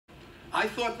I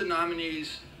thought the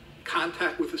nominee's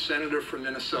contact with the senator from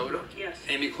Minnesota, yes,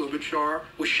 Amy Klobuchar,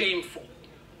 was shameful.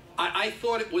 I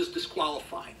thought it was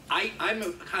disqualifying. I'm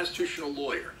a constitutional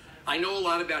lawyer. I know a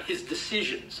lot about his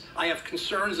decisions. I have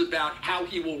concerns about how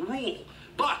he will rule,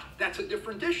 but that's a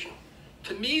different issue.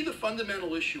 To me, the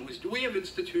fundamental issue is, do we have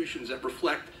institutions that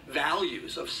reflect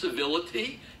values of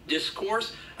civility,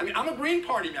 discourse? I mean, I'm a Green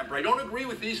Party member. I don't agree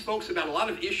with these folks about a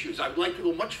lot of issues. I would like to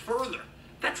go much further.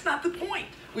 That's not the point.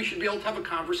 We should be able to have a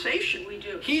conversation. We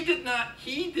do. He did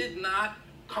not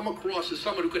come across as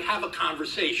someone who could have a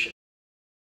conversation.